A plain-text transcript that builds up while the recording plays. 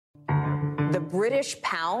The British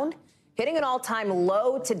pound hitting an all-time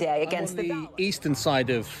low today against the dollar. Eastern side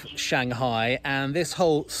of Shanghai, and this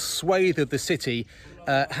whole swathe of the city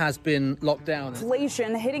has been locked down.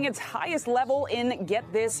 Inflation hitting its highest level in, get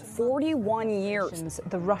this, 41 years.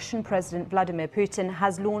 The Russian President Vladimir Putin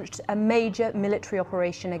has launched a major military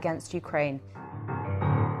operation against Ukraine.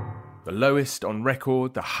 The lowest on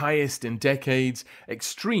record, the highest in decades,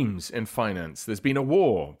 extremes in finance. There's been a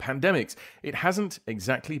war, pandemics. It hasn't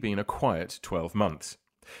exactly been a quiet 12 months.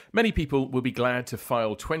 Many people will be glad to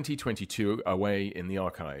file 2022 away in the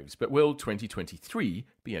archives, but will 2023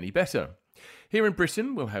 be any better? Here in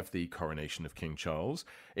Britain, we'll have the coronation of King Charles.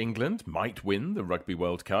 England might win the Rugby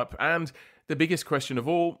World Cup. And the biggest question of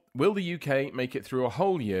all, will the UK make it through a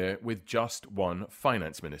whole year with just one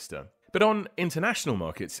finance minister? But on international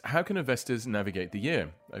markets, how can investors navigate the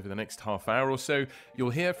year? Over the next half hour or so, you'll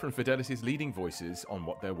hear from Fidelity's leading voices on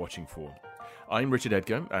what they're watching for. I'm Richard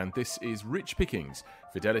Edgar, and this is Rich Pickings,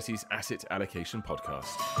 Fidelity's asset allocation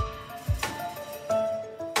podcast.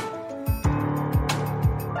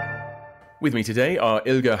 With me today are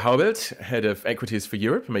Ilge Haubelt, Head of Equities for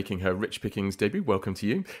Europe, making her Rich Pickings debut. Welcome to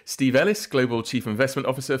you. Steve Ellis, Global Chief Investment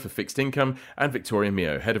Officer for Fixed Income, and Victoria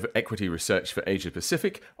Mio, Head of Equity Research for Asia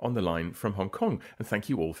Pacific, on the line from Hong Kong. And thank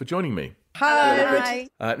you all for joining me. Hi.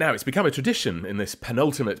 Now, it's become a tradition in this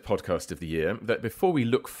penultimate podcast of the year that before we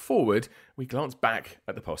look forward, we glance back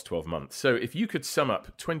at the past 12 months. So if you could sum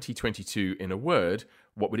up 2022 in a word,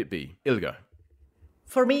 what would it be? Ilge.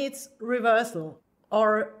 For me, it's reversal.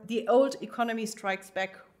 Or the old economy strikes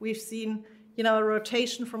back. We've seen, a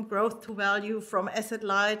rotation from growth to value, from asset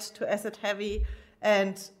light to asset heavy,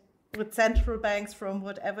 and with central banks from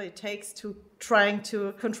whatever it takes to trying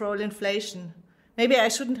to control inflation. Maybe I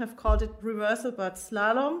shouldn't have called it reversal, but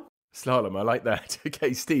slalom. Slalom, I like that.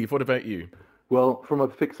 Okay, Steve, what about you? Well, from a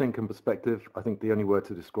fixed income perspective, I think the only word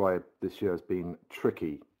to describe this year has been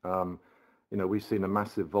tricky. We've seen a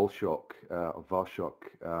massive vol shock,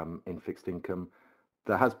 in fixed income.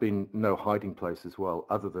 There has been no hiding place as well,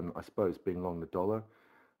 other than, I suppose, being long the dollar.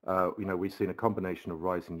 We've seen a combination of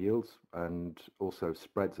rising yields and also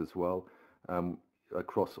spreads as well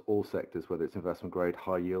across all sectors, whether it's investment grade,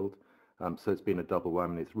 high yield. So it's been a double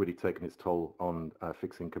whammy. It's really taken its toll on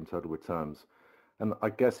fixed income total returns. And I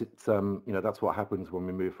guess it's, that's what happens when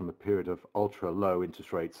we move from a period of ultra low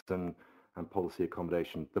interest rates and policy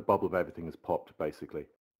accommodation. The bubble of everything has popped, basically.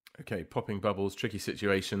 Okay, popping bubbles, tricky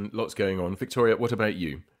situation, lots going on. Victoria, what about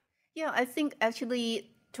you? Yeah, I think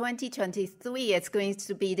actually 2023 is going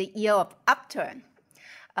to be the year of upturn.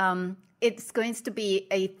 It's going to be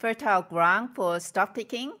a fertile ground for stock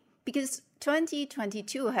picking because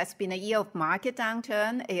 2022 has been a year of market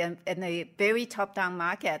downturn and a very top-down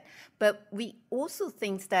market. But we also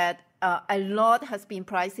think that a lot has been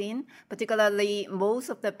priced in, particularly most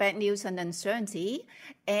of the bad news and uncertainty,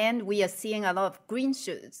 and we are seeing a lot of green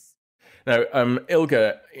shoots. Now,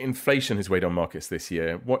 Ilge, inflation has weighed on markets this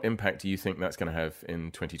year. What impact do you think that's going to have in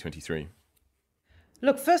 2023?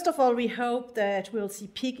 Look, first of all, we hope that we'll see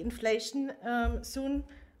peak inflation soon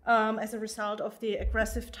as a result of the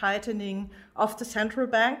aggressive tightening of the central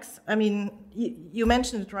banks. I mean, you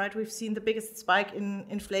mentioned it, right? We've seen the biggest spike in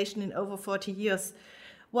inflation in over 40 years.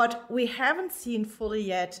 What we haven't seen fully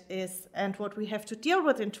yet is, and what we have to deal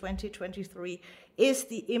with in 2023, is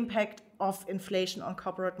the impact of inflation on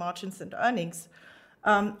corporate margins and earnings.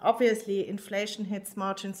 Obviously, inflation hits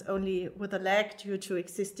margins only with a lag due to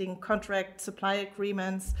existing contract supply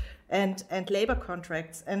agreements and labor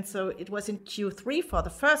contracts. And so it was in Q3 for the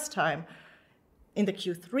first time in the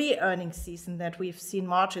Q3 earnings season that we've seen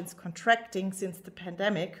margins contracting since the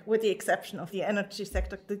pandemic, with the exception of the energy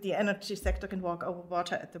sector. The energy sector can walk over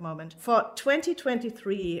water at the moment. For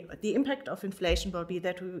 2023, the impact of inflation will be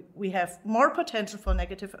that we have more potential for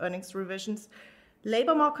negative earnings revisions.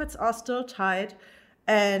 Labor markets are still tight.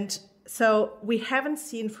 And so we haven't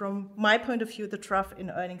seen, from my point of view, the trough in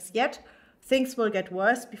earnings yet. Things will get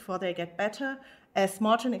worse before they get better, as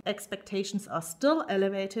margin expectations are still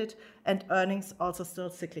elevated and earnings also still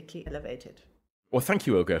cyclically elevated. Well, thank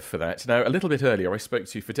you, Ilge, for that. Now, a little bit earlier, I spoke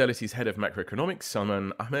to Fidelity's head of macroeconomics,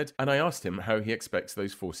 Salman Ahmed, and I asked him how he expects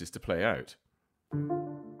those forces to play out.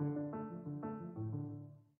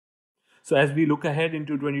 So as we look ahead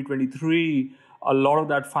into 2023, a lot of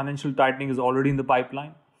that financial tightening is already in the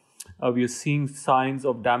pipeline. We are seeing signs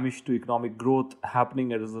of damage to economic growth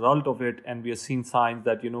happening as a result of it, and we are seeing signs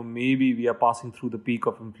that, maybe we are passing through the peak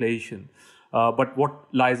of inflation. But what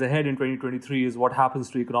lies ahead in 2023 is what happens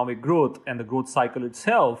to economic growth and the growth cycle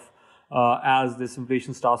itself as this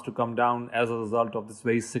inflation starts to come down as a result of this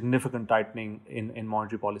very significant tightening in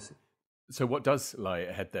monetary policy. So what does lie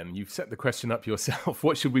ahead then? You've set the question up yourself.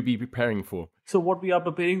 What should we be preparing for? So what we are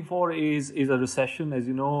preparing for is a recession. As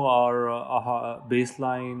you know, our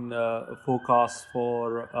baseline forecast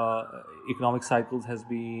for economic cycles has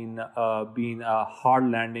been a hard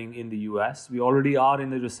landing in the US. We already are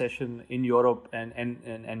in a recession in Europe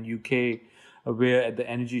and UK, where the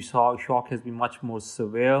energy shock has been much more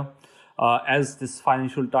severe. As this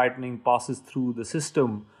financial tightening passes through the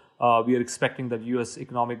system, we are expecting that U.S.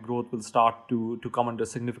 economic growth will start to come under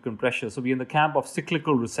significant pressure. So we're in the camp of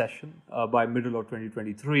cyclical recession by middle of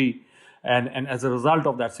 2023. And as a result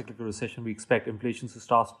of that cyclical recession, we expect inflation to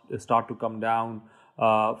start to come down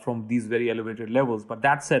from these very elevated levels. But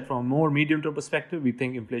that said, from a more medium-term perspective, we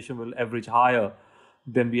think inflation will average higher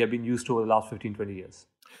than we have been used to over the last 15, 20 years.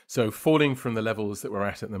 So falling from the levels that we're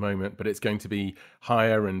at the moment, but it's going to be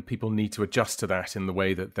higher, and people need to adjust to that in the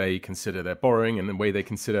way that they consider their borrowing and the way they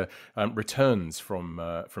consider returns from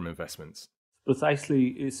investments.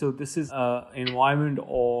 Precisely. So this is an environment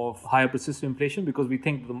of higher persistent inflation because we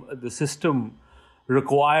think the system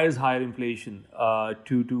requires higher inflation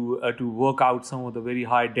to work out some of the very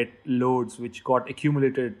high debt loads which got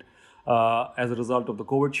accumulated as a result of the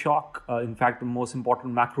COVID shock. In fact, the most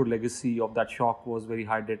important macro legacy of that shock was very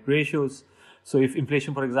high debt ratios. So if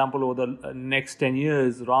inflation, for example, over the next 10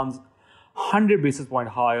 years runs 100 basis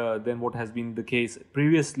points higher than what has been the case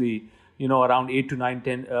previously, around 8 to 9,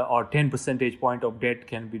 10 or 10 percentage point of debt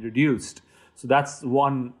can be reduced. So that's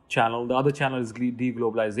one channel. The other channel is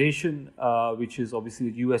deglobalization, which is obviously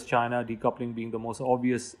US-China decoupling being the most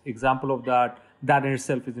obvious example of that. That in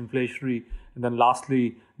itself is inflationary. And then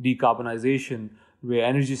lastly, decarbonization, where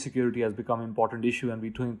energy security has become an important issue. And we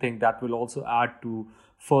think that will also add to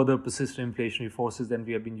further persistent inflationary forces than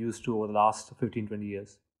we have been used to over the last 15, 20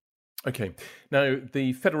 years. Okay. Now,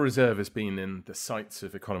 the Federal Reserve has been in the sights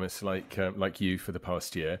of economists like you for the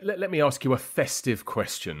past year. Let me ask you a festive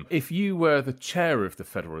question. If you were the chair of the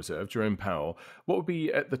Federal Reserve, Jerome Powell, what would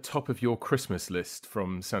be at the top of your Christmas list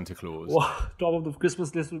from Santa Claus? Well, top of the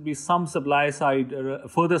Christmas list would be some further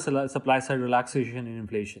supply side relaxation in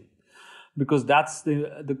inflation, because that's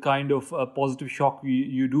the kind of positive shock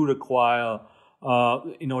you do require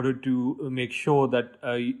in order to make sure that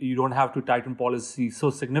you don't have to tighten policy so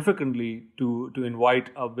significantly to invite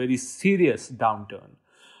a very serious downturn.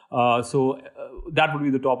 So that would be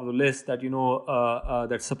the top of the list, that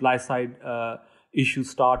that supply side issues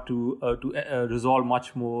start to resolve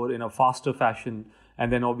much more in a faster fashion. And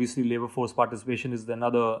then obviously labor force participation is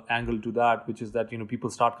another angle to that, which is that people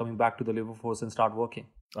start coming back to the labor force and start working.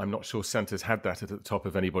 I'm not sure Santa's had that at the top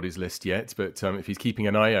of anybody's list yet, but if he's keeping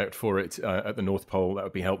an eye out for it at the North Pole, that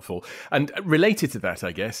would be helpful. And related to that,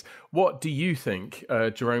 I guess, what do you think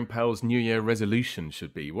Jerome Powell's New Year resolution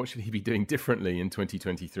should be? What should he be doing differently in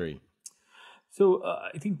 2023? So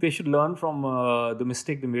I think they should learn from the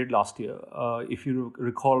mistake they made last year. If you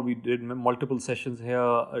recall, we did multiple sessions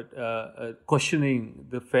here questioning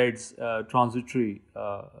the Fed's transitory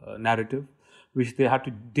narrative, which they had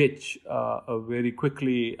to ditch very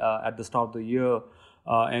quickly at the start of the year.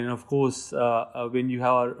 And of course, when you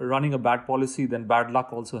are running a bad policy, then bad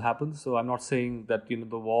luck also happens. So I'm not saying that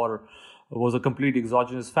the war was a complete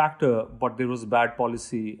exogenous factor, but there was bad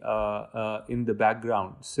policy in the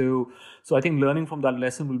background. So I think learning from that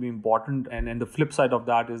lesson will be important. And the flip side of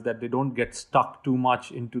that is that they don't get stuck too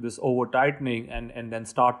much into this over-tightening and then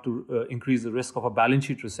start to increase the risk of a balance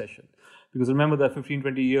sheet recession. Because remember that 15,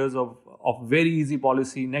 20 years of very easy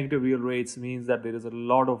policy, negative real rates means that there is a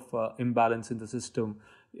lot of imbalance in the system,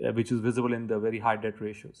 which is visible in the very high debt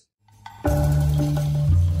ratios.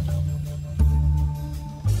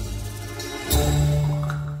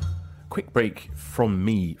 Quick break from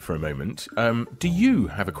me for a moment. Do you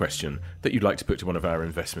have a question that you'd like to put to one of our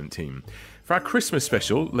investment team? For our Christmas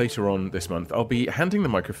special later on this month, I'll be handing the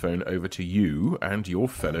microphone over to you and your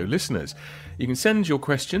fellow listeners. You can send your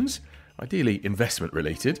questions, ideally investment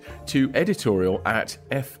related, to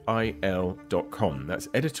editorial@fil.com. That's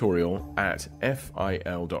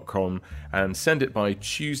editorial@fil.com, and send it by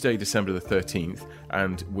Tuesday, December the 13th,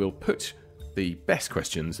 and we'll put the best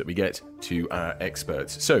questions that we get to our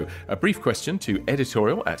experts. So a brief question to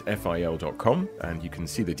editorial@fil.com, and you can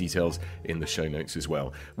see the details in the show notes as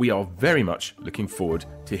well. We are very much looking forward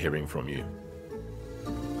to hearing from you.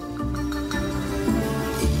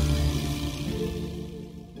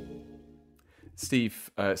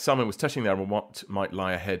 Steve, Salman was touching there on what might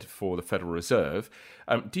lie ahead for the Federal Reserve.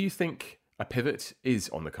 Do you think a pivot is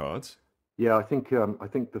on the cards? Yeah, I think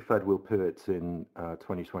the Fed will pivot in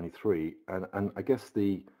 2023, and I guess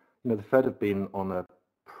the Fed have been on a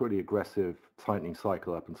pretty aggressive tightening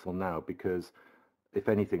cycle up until now, because if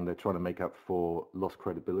anything, they're trying to make up for lost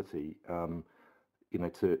credibility,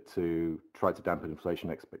 to try to dampen inflation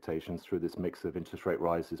expectations through this mix of interest rate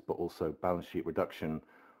rises, but also balance sheet reduction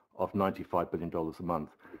of $95 billion a month.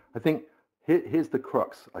 I think here's the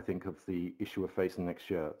crux, I think, of the issue we're facing next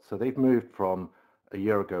year. So they've moved from a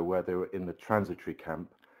year ago where they were in the transitory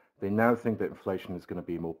camp. They now think that inflation is going to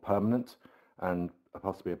be more permanent and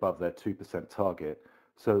possibly above their 2% target.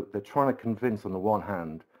 So they're trying to convince, on the one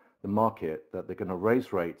hand, the market that they're going to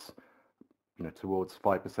raise rates, towards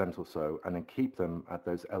 5% or so, and then keep them at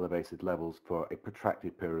those elevated levels for a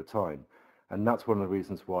protracted period of time. And that's one of the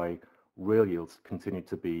reasons why real yields continue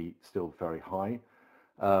to be still very high.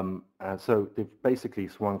 And so they've basically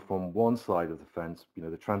swung from one side of the fence,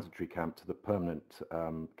 the transitory camp, to the permanent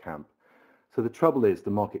camp. So the trouble is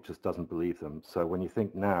the market just doesn't believe them. So when you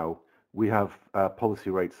think now, we have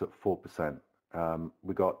policy rates at 4%.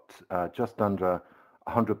 We got just under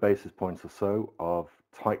 100 basis points or so of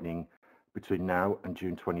tightening between now and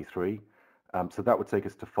June 23. So that would take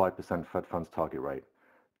us to 5% Fed funds target rate.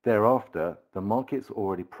 Thereafter, the market's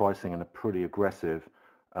already pricing in a pretty aggressive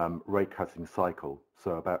rate cutting cycle.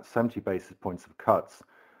 So about 70 basis points of cuts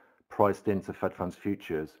priced into Fed funds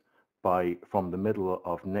futures from the middle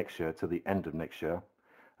of next year to the end of next year.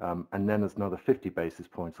 And then there's another 50 basis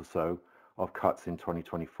points or so of cuts in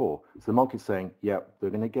 2024. So the market's saying, yeah, they're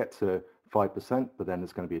going to get to 5%, but then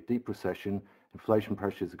there's going to be a deep recession. Inflation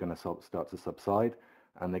pressures are going to start to subside,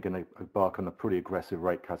 and they're going to embark on a pretty aggressive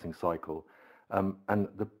rate cutting cycle. And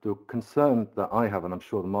the concern that I have, and I'm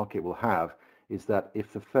sure the market will have, is that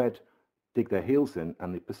if the Fed dig their heels in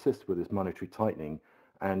and they persist with this monetary tightening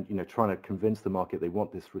and trying to convince the market they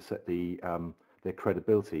want this their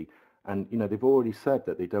credibility, and they've already said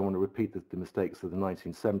that they don't want to repeat the mistakes of the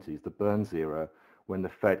 1970s, the Burns era, when the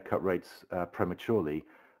Fed cut rates prematurely.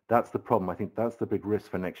 That's the problem. I think that's the big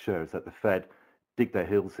risk for next year, is that the Fed dig their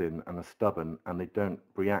heels in and are stubborn, and they don't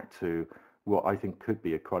react to what I think could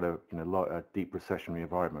be quite a deep recessionary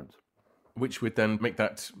environment. Which would then make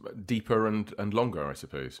that deeper and longer, I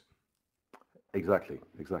suppose. Exactly.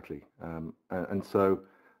 And so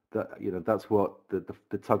that's what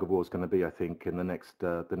the tug of war is going to be, I think, in the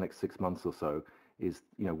next 6 months or so. Is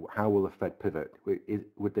how will the Fed pivot?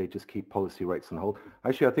 Would they just keep policy rates on hold?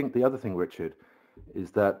 Actually, I think the other thing, Richard,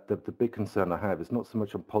 is that the big concern I have is not so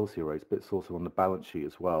much on policy rates, but it's also on the balance sheet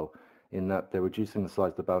as well, in that they're reducing the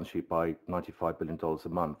size of the balance sheet by $95 billion a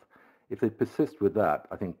month. If they persist with that,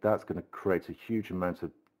 I think that's going to create a huge amount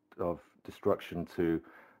of destruction to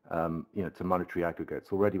monetary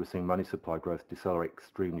aggregates. Already we're seeing money supply growth decelerate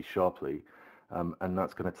extremely sharply, and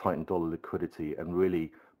that's going to tighten dollar liquidity and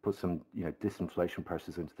really put some disinflation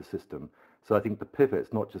pressures into the system. So I think the pivot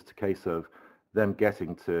is not just a case of them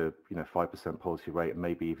getting to 5% policy rate and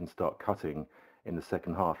maybe even start cutting in the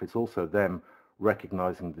second half. It's also them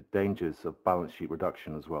recognizing the dangers of balance sheet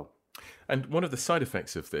reduction as well. And one of the side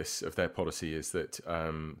effects of their policy, is that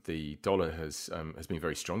the dollar has been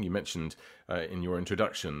very strong. You mentioned in your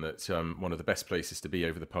introduction that one of the best places to be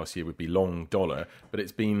over the past year would be long dollar, but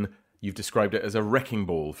you've described it as a wrecking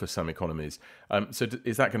ball for some economies. So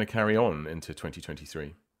is that going to carry on into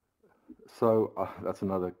 2023? So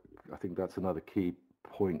I think that's another key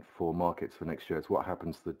point for markets for next year, is what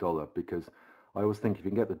happens to the dollar, because I always think if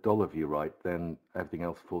you can get the dollar view right, then everything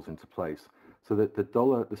else falls into place. So that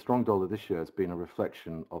the strong dollar this year has been a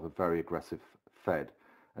reflection of a very aggressive Fed.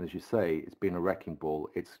 And as you say, it's been a wrecking ball.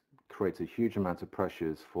 It's created a huge amount of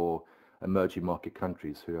pressures for emerging market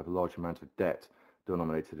countries who have a large amount of debt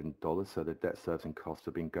denominated in dollars, so the debt servicing costs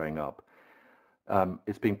have been going up.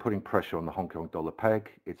 It's been putting pressure on the Hong Kong dollar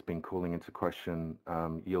peg. It's been calling into question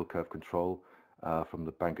yield curve control from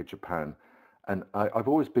the Bank of Japan. And I've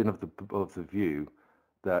always been of the view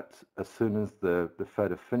that as soon as the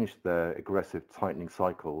Fed have finished their aggressive tightening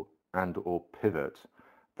cycle and or pivot,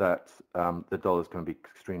 that the dollar is going to be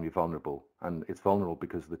extremely vulnerable. And it's vulnerable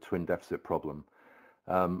because of the twin deficit problem.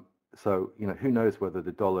 So, who knows whether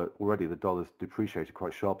the dollar's depreciated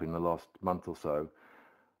quite sharply in the last month or so.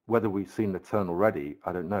 Whether we've seen the turn already,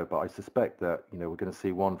 I don't know, but I suspect that, we're going to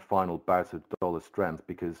see one final bout of dollar strength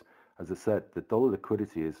because, as I said, the dollar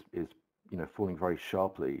liquidity is falling very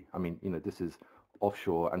sharply. I mean, this is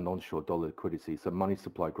offshore and onshore dollar liquidity. So money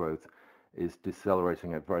supply growth is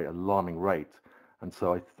decelerating at a very alarming rate. And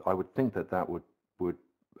so I would think that would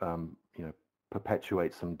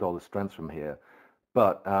perpetuate some dollar strength from here.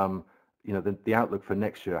 But, the outlook for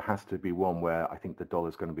next year has to be one where I think the dollar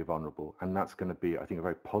is going to be vulnerable. And that's going to be, I think,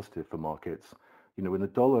 very positive for markets. When the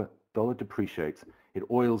dollar depreciates, it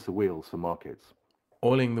oils the wheels for markets.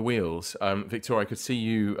 oiling the wheels. Victoria, I could see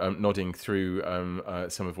you nodding through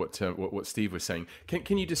some of what Steve was saying.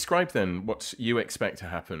 Can you describe then what you expect to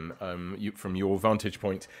happen from your vantage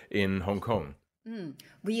point in Hong Kong?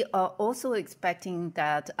 We are also expecting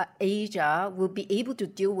that Asia will be able to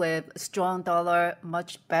deal with strong dollar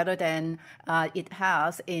much better than it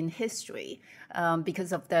has in history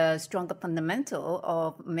because of the stronger fundamental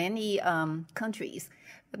of many countries.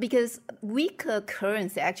 Because weaker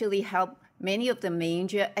currency actually help many of the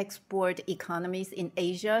major export economies in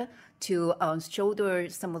Asia to shoulder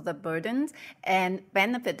some of the burdens and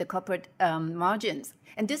benefit the corporate margins.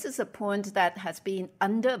 And this is a point that has been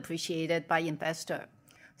underappreciated by investors.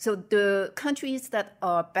 So the countries that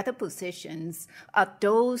are better positions are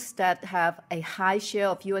those that have a high share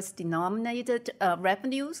of US-denominated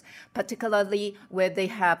revenues, particularly where they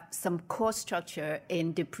have some cost structure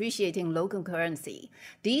in depreciating local currency.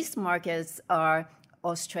 These markets are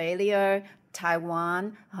Australia,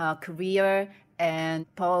 Taiwan, Korea, and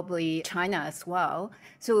probably China as well.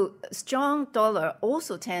 So strong dollar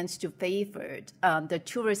also tends to favor the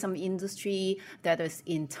tourism industry that is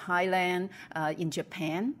in Thailand, in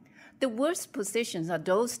Japan. The worst positions are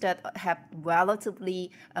those that have relatively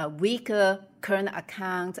weaker current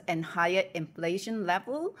account and higher inflation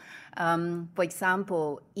level. For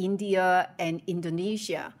example, India and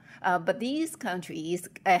Indonesia. But these countries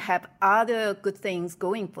have other good things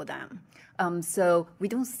going for them. So we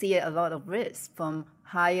don't see a lot of risk from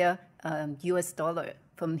higher US dollar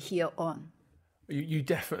from here on. You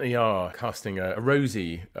definitely are casting a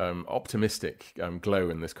rosy, optimistic glow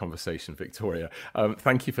in this conversation, Victoria.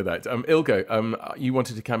 Thank you for that. Ilgo, you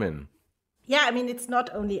wanted to come in. Yeah, I mean, it's not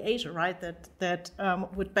only Asia, right, that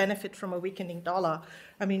would benefit from a weakening dollar.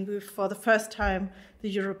 I mean, for the first time, the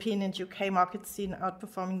European and UK markets seen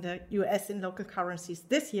outperforming the US in local currencies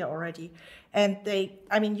this year already. And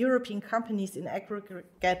European companies in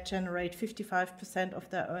aggregate generate 55% of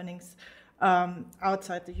their earnings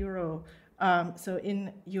outside the euro, so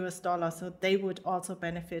in US dollars. So they would also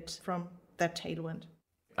benefit from that tailwind.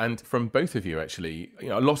 And from both of you, actually,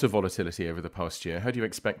 a lot of volatility over the past year. How do you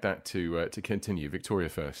expect that to continue? Victoria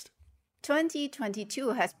first.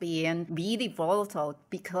 2022 has been really volatile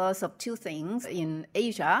because of two things in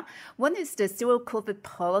Asia. One is the zero COVID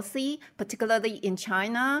policy, particularly in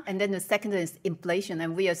China. And then the second is inflation.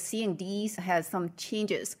 And we are seeing these has some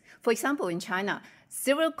changes. For example, in China,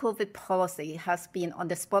 zero COVID policy has been on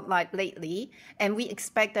the spotlight lately, and we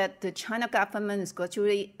expect that the China government is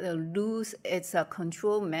gradually lose its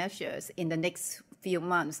control measures in the next few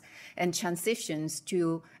months and transitions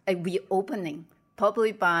to a reopening,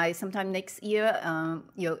 probably by sometime next year,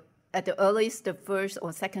 at the earliest, the first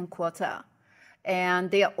or second quarter. And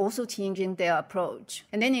they are also changing their approach.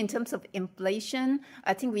 And then in terms of inflation,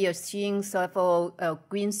 I think we are seeing several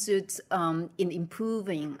green shoots in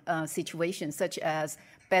improving situations, such as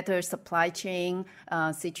better supply chain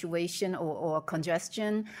situation or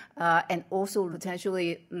congestion, and also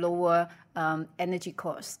potentially lower energy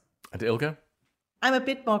costs. And Ilga? I'm a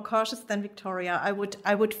bit more cautious than Victoria.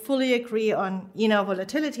 I would fully agree on,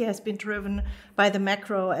 volatility has been driven by the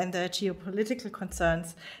macro and the geopolitical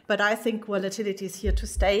concerns. But I think volatility is here to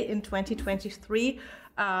stay in 2023.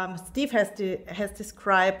 Steve has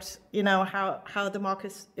described, how the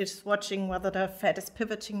market is watching whether the Fed is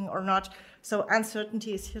pivoting or not. So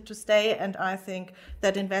uncertainty is here to stay. And I think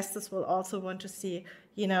that investors will also want to see,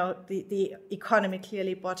 the economy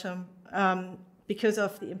clearly bottom because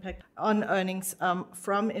of the impact on earnings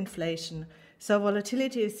from inflation. So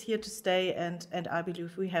volatility is here to stay, and I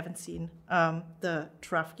believe we haven't seen the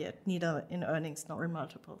trough yet, neither in earnings nor in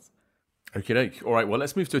multiples. Okie doke. All right, well,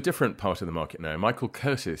 let's move to a different part of the market now. Michael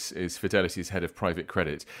Curtis is Fidelity's head of private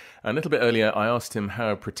credit. And a little bit earlier, I asked him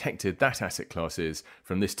how protected that asset class is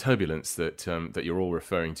from this turbulence that you're all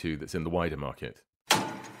referring to that's in the wider market.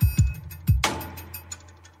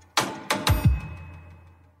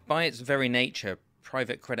 By its very nature,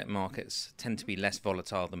 private credit markets tend to be less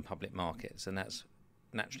volatile than public markets, and that's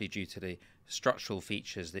naturally due to the structural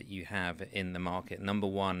features that you have in the market. Number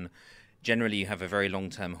one, generally you have a very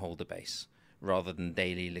long-term holder base rather than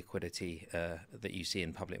daily liquidity that you see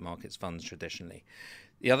in public markets funds traditionally.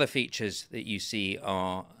 The other features that you see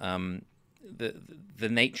are the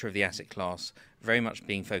nature of the asset class very much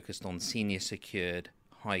being focused on senior secured,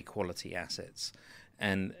 high-quality assets.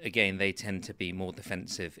 And again, they tend to be more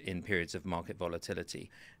defensive in periods of market volatility.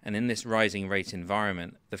 And in this rising rate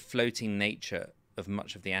environment, the floating nature of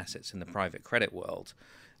much of the assets in the private credit world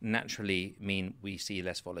naturally mean we see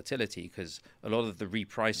less volatility, because a lot of the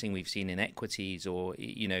repricing we've seen in equities or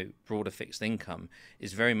broader fixed income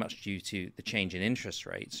is very much due to the change in interest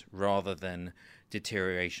rates rather than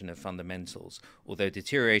deterioration of fundamentals, although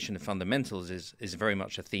deterioration of fundamentals is very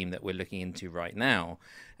much a theme that we're looking into right now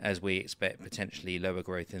as we expect potentially lower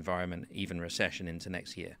growth environment, even recession into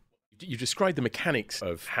next year. You described the mechanics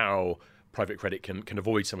of how private credit can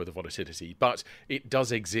avoid some of the volatility, but it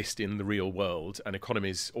does exist in the real world, and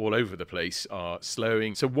economies all over the place are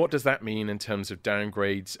slowing. So what does that mean in terms of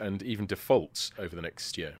downgrades and even defaults over the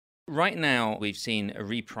next year? Right now, we've seen a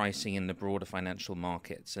repricing in the broader financial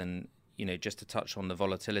markets, and just to touch on the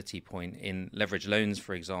volatility point in leveraged loans,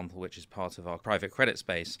 for example, which is part of our private credit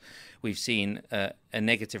space, we've seen a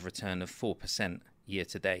negative return of 4% year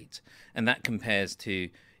to date. And that compares to,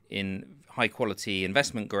 in high quality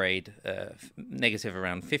investment grade, negative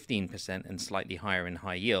around 15% and slightly higher in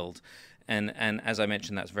high yield. And as I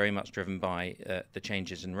mentioned, that's very much driven by the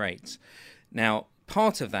changes in rates. Now,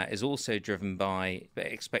 part of that is also driven by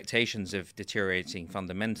expectations of deteriorating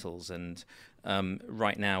fundamentals, and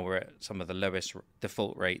right now we're at some of the lowest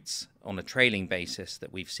default rates on a trailing basis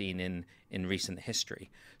that we've seen in recent history,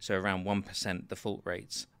 so around 1% default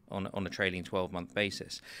rates on a trailing 12-month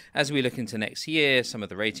basis. As we look into next year, some of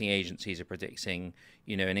the rating agencies are predicting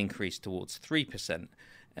an increase towards 3%.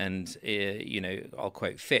 And, I'll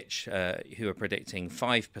quote Fitch, who are predicting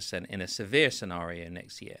 5% in a severe scenario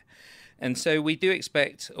next year. And so we do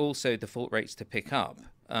expect also default rates to pick up,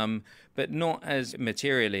 but not as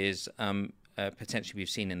materially as potentially we've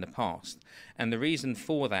seen in the past. And the reason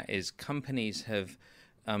for that is companies have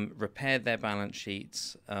repaired their balance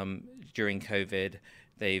sheets during COVID.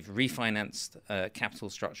 They've refinanced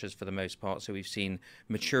capital structures for the most part, so we've seen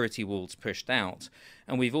maturity walls pushed out.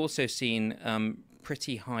 And we've also seen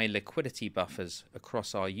pretty high liquidity buffers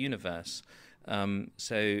across our universe.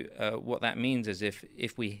 So what that means is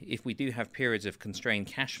if we do have periods of constrained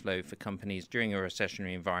cash flow for companies during a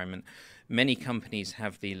recessionary environment, many companies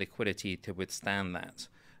have the liquidity to withstand that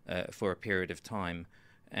for a period of time.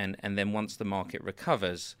 And then once the market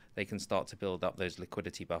recovers, they can start to build up those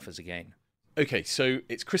liquidity buffers again. Okay, so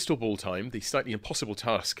it's crystal ball time, the slightly impossible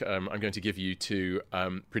task I'm going to give you to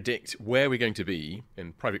predict where we're going to be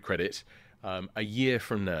in private credit a year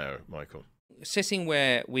from now, Michael. Sitting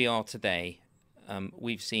where we are today,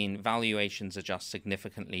 we've seen valuations adjust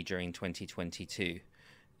significantly during 2022.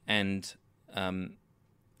 And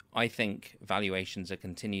I think valuations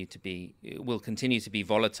will continue to be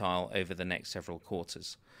volatile over the next several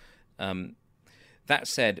quarters. That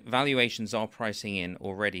said, valuations are pricing in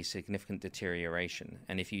already significant deterioration.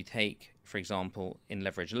 And if you take, for example, in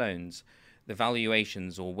leveraged loans, the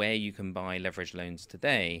valuations or where you can buy leveraged loans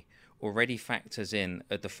today already factors in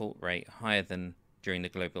a default rate higher than during the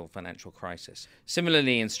global financial crisis.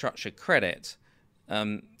 Similarly, in structured credit,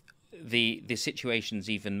 the situation's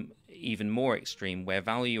even more extreme, where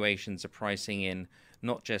valuations are pricing in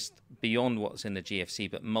not just beyond what's in the GFC,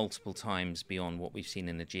 but multiple times beyond what we've seen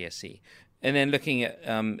in the GSE. And then looking at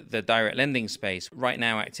the direct lending space, right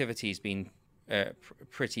now activity has been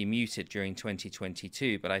pretty muted during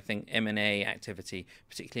 2022, but I think M&A activity,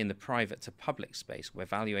 particularly in the private to public space, where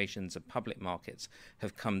valuations of public markets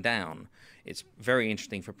have come down, it's very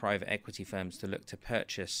interesting for private equity firms to look to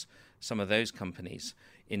purchase some of those companies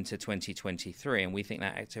into 2023, and we think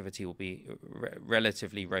that activity will be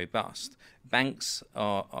relatively robust. Banks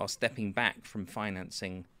are stepping back from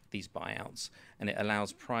financing these buyouts, and it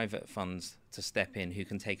allows private funds to step in who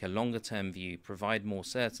can take a longer term view, provide more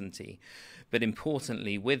certainty, but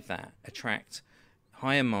importantly with that, attract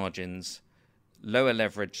higher margins, lower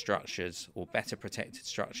leverage structures or better protected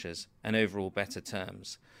structures, and overall better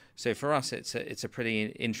terms. So for us, it's a pretty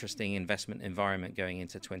interesting investment environment going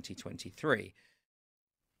into 2023.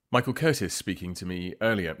 Michael Curtis speaking to me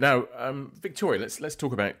earlier. Now, Victoria, let's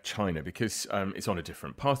talk about China, because it's on a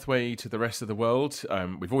different pathway to the rest of the world.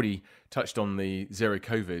 We've already touched on the zero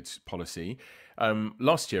COVID policy.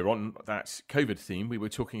 Last year, on that COVID theme, we were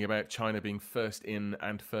talking about China being first in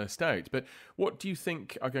and first out. But what do you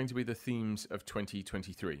think are going to be the themes of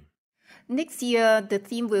 2023? Next year, the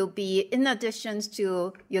theme will be, in addition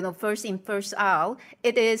to, first in, first out,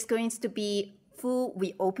 it is going to be full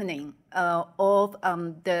reopening of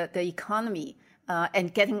the economy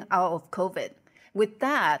and getting out of COVID. With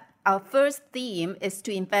that, our first theme is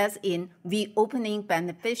to invest in reopening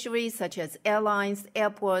beneficiaries such as airlines,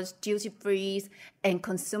 airports, duty-free, and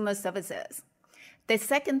consumer services. The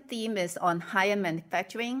second theme is on higher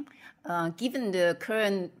manufacturing. Given the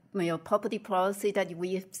current property policy that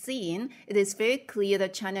we have seen, it is very clear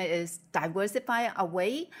that China is diversifying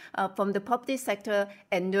away from the property sector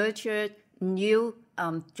and nurtured new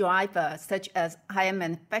drivers such as higher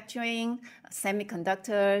manufacturing,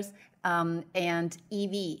 semiconductors, and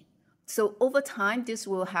EV. So over time, this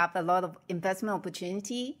will have a lot of investment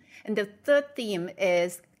opportunity. And the third theme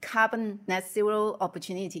is carbon net zero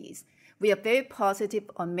opportunities. We are very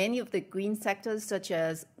positive on many of the green sectors such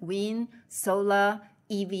as wind, solar,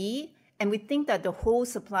 EV, and we think that the whole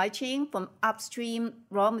supply chain from upstream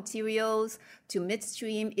raw materials to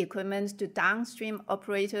midstream equipment to downstream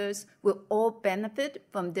operators will all benefit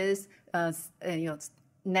from this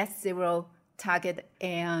net zero target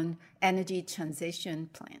and energy transition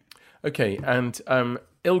plan. Okay, and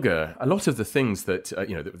Ilge, a lot of the things that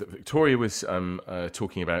that Victoria was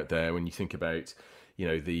talking about there, when you think about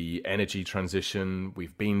the energy transition,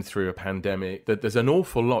 we've been through a pandemic, that there's an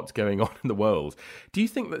awful lot going on in the world. Do you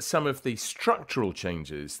think that some of the structural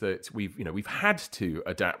changes that we've had to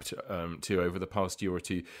adapt to over the past year or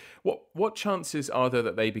two, what chances are there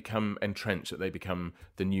that they become entrenched, that they become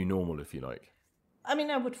the new normal, if you like? I mean,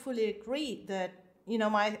 I would fully agree that,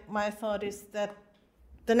 my thought is that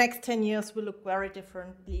the next 10 years will look very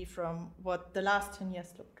differently from what the last 10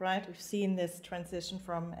 years looked, right? We've seen this transition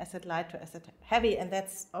from asset light to asset heavy, and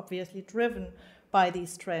that's obviously driven by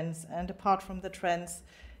these trends. And apart from the trends,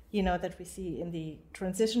 that we see in the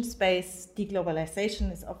transition space,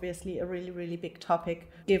 deglobalization is obviously a really, really big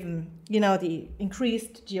topic, given, the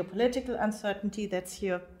increased geopolitical uncertainty that's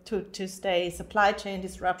here to stay, supply chain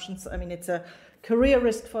disruptions. I mean, it's a career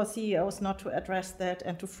risk for CEOs not to address that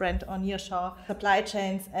and to friend on nearshore supply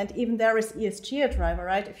chains. And even there is ESG a driver,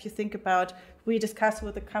 right? If you think about, we discuss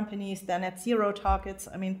with the companies their net zero targets.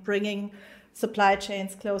 I mean, bringing supply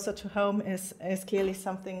chains closer to home is clearly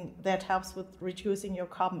something that helps with reducing your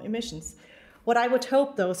carbon emissions. What I would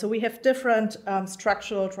hope, though, so we have different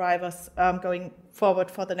structural drivers going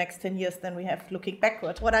forward for the next 10 years than we have looking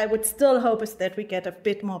backward. What I would still hope is that we get a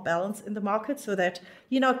bit more balance in the market so that,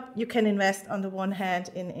 you can invest on the one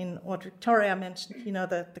hand in what Victoria mentioned,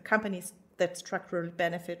 the companies that structurally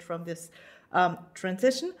benefit from this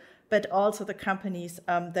transition, but also the companies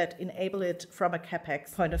that enable it from a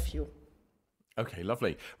CapEx point of view. Okay,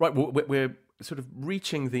 lovely. Right, well, we're sort of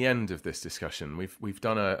reaching the end of this discussion. We've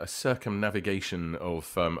done a circumnavigation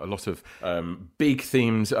of a lot of big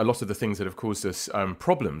themes, a lot of the things that have caused us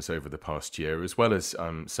problems over the past year, as well as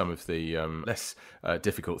some of the less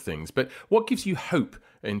difficult things. But what gives you hope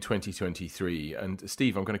in 2023? And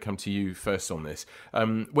Steve, I'm going to come to you first on this.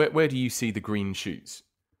 Where do you see the green shoots?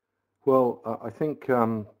 Well, I think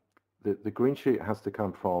the green shoot has to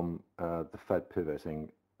come from the Fed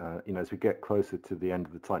pivoting. As we get closer to the end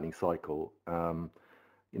of the tightening cycle,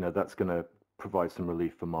 that's going to provide some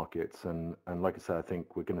relief for markets. And like I said, I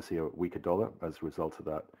think we're going to see a weaker dollar as a result of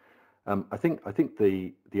that. I think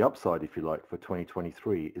the upside, if you like, for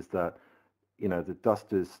 2023 is that, the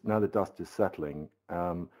dust is settling.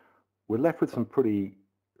 We're left with some pretty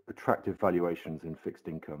attractive valuations in fixed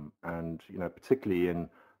income, and particularly in,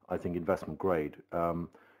 I think, investment grade.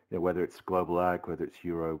 Whether it's global ag, whether it's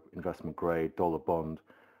euro investment grade, dollar bond.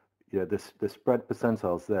 The spread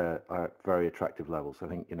percentiles there are at very attractive levels. I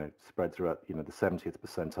think, spreads are at, the 70th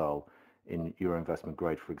percentile in euro investment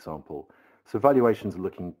grade, for example. So valuations are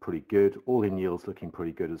looking pretty good. All-in yields looking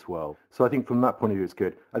pretty good as well. So I think from that point of view, it's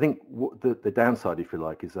good. I think the downside, if you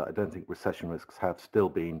like, is that I don't think recession risks have still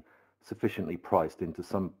been sufficiently priced into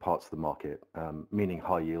some parts of the market, meaning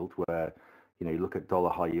high yield, where, you look at dollar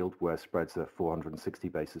high yield, where spreads are 460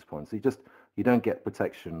 basis points. You don't get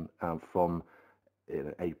protection from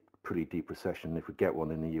a pretty deep recession if we get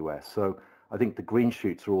one in the US. So I think the green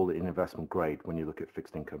shoots are all in investment grade when you look at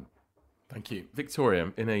fixed income. Thank you.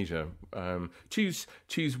 Victoria, in Asia,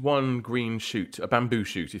 choose one green shoot, a bamboo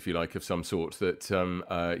shoot, if you like, of some sort that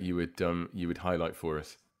you would highlight for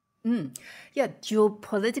us. Yeah,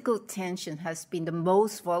 geopolitical tension has been the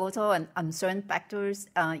most volatile and uncertain factors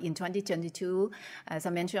in 2022, as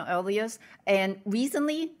I mentioned earlier. And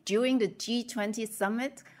recently, during the G20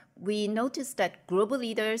 summit, we noticed that global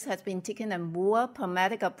leaders have been taking a more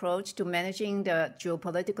pragmatic approach to managing the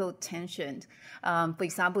geopolitical tension. For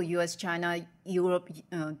example, U.S.-China,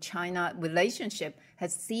 Europe-China relationship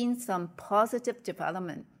has seen some positive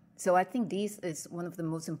development. So I think this is one of the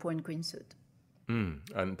most important green shoots.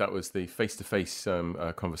 And that was the face-to-face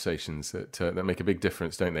conversations that make a big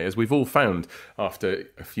difference, don't they? As we've all found after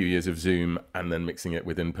a few years of Zoom and then mixing it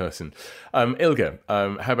with in-person. Ilge,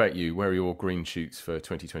 how about you? Where are your green shoots for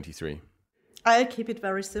 2023? I'll keep it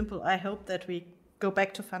very simple. I hope that we go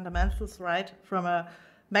back to fundamentals, right? From a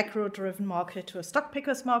macro-driven market to a stock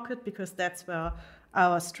pickers market, because that's where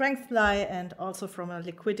our strengths lie, and also from a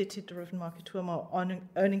liquidity-driven market to a more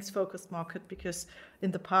earnings-focused market, because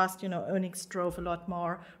in the past, earnings drove a lot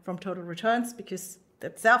more from total returns, because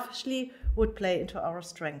that selfishly would play into our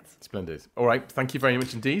strengths. Splendid. All right, thank you very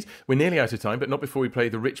much indeed. We're nearly out of time, but not before we play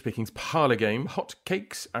the Rich Pickings parlour game, hot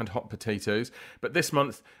cakes and hot potatoes, but this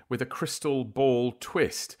month with a crystal ball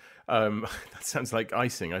twist. That sounds like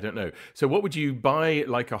icing, I don't know. So what would you buy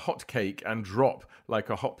like a hot cake and drop like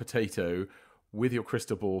a hot potato with your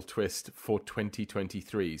crystal ball twist for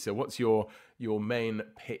 2023? So what's your main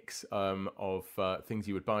picks of things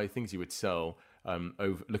you would buy, things you would sell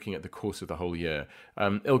over looking at the course of the whole year?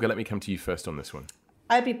 Ilga, let me come to you first on this one.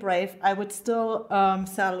 I'd be brave. I would still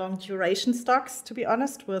sell long duration stocks, to be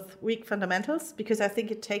honest, with weak fundamentals, because I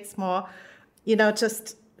think it takes more,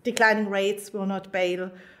 just declining rates will not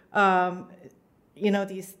bail,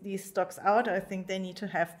 these stocks out. I think they need to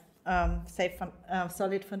have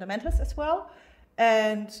solid fundamentals as well.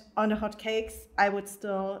 And on the hot cakes, I would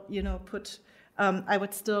still, I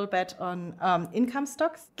would still bet on income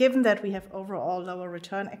stocks, given that we have overall lower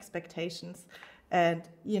return expectations. And,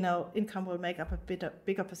 income will make up a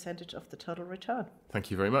bigger percentage of the total return.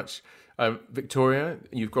 Thank you very much. Victoria,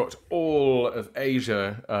 you've got all of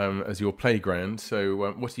Asia as your playground. So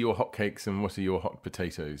what are your hotcakes and what are your hot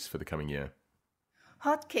potatoes for the coming year?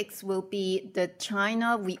 Hotcakes will be the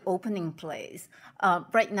China reopening plays.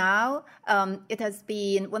 Right now, it has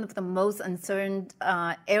been one of the most uncertain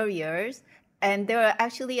areas. And there are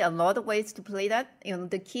actually a lot of ways to play that.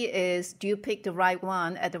 The key is, do you pick the right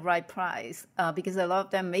one at the right price? Because a lot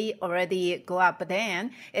of them may already go up, but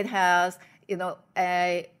then it has,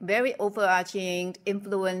 a very overarching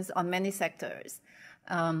influence on many sectors.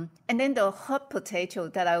 And then the hot potato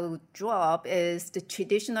that I would drop is the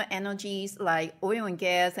traditional energies like oil and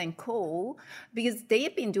gas and coal, because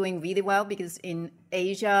they've been doing really well, because in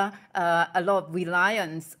Asia, a lot of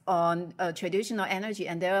reliance on traditional energy,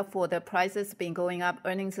 and therefore the prices have been going up,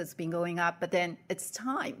 earnings has been going up, but then it's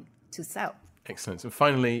time to sell. Excellent. And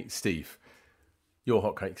finally, Steve, your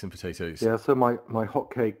hotcakes and potatoes. Yeah, so my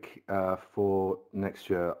hotcake for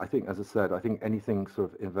next year, I think, as I said, I think anything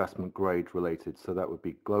sort of investment grade related. So that would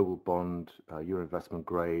be global bond, Euro investment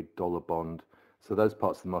grade, dollar bond. So those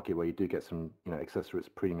parts of the market where you do get some, excess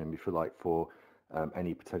risk premium, if you like, for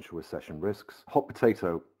any potential recession risks. Hot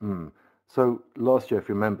potato. So last year, if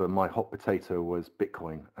you remember, my hot potato was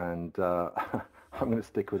Bitcoin, and I'm going to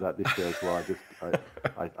stick with that this year as well.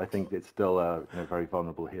 I think it's still very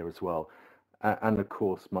vulnerable here as well. And of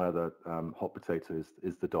course, my other hot potato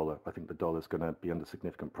is the dollar. I think the dollar is going to be under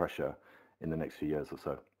significant pressure in the next few years or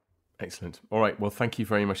so. Excellent. All right. Well, thank you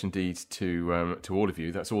very much indeed to all of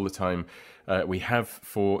you. That's all the time we have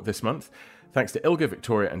for this month. Thanks to Ilga,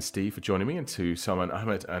 Victoria and Steve for joining me, and to Salman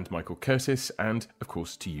Ahmed and Michael Curtis, and of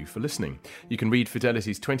course to you for listening. You can read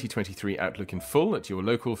Fidelity's 2023 Outlook in full at your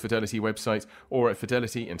local Fidelity website or at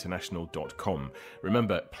fidelityinternational.com.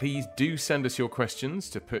 Remember, please do send us your questions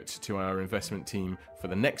to put to our investment team for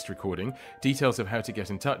the next recording. Details of how to get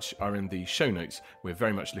in touch are in the show notes. We're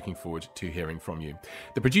very much looking forward to hearing from you.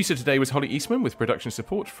 The producer today was Holly Eastman, with production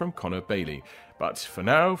support from Connor Bailey. But for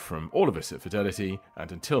now, from all of us at Fidelity,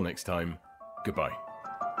 and until next time, goodbye.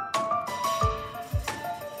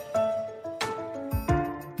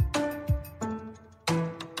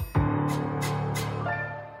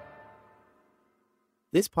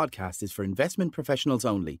 This podcast is for investment professionals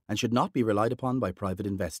only and should not be relied upon by private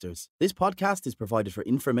investors. This podcast is provided for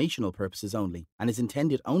informational purposes only and is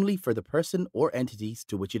intended only for the person or entities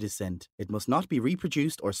to which it is sent. It must not be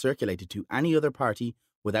reproduced or circulated to any other party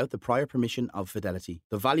without the prior permission of Fidelity.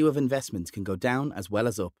 The value of investments can go down as well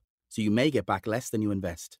as up, so you may get back less than you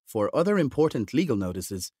invest. For other important legal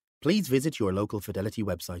notices, please visit your local Fidelity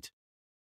website.